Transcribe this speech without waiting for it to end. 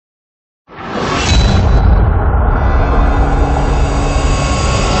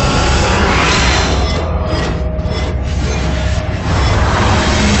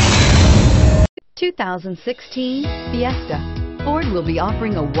2016 Fiesta. Ford will be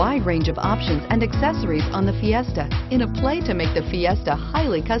offering a wide range of options and accessories on the Fiesta in a play to make the Fiesta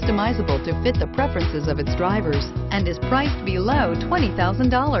highly customizable to fit the preferences of its drivers and is priced below $20,000.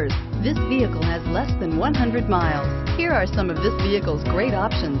 This vehicle has less than 100 miles. Here are some of this vehicle's great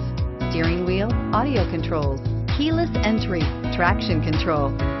options: steering wheel audio controls, keyless entry, traction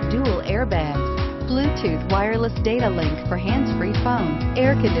control, dual airbags, Bluetooth wireless data link for hands-free phone,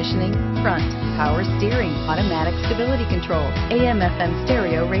 air conditioning, front, power steering, automatic stability control, AM/FM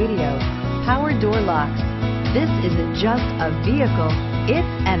stereo radio, power door locks. This isn't just a vehicle,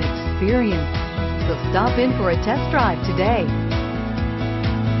 it's an experience. So stop in for a test drive today.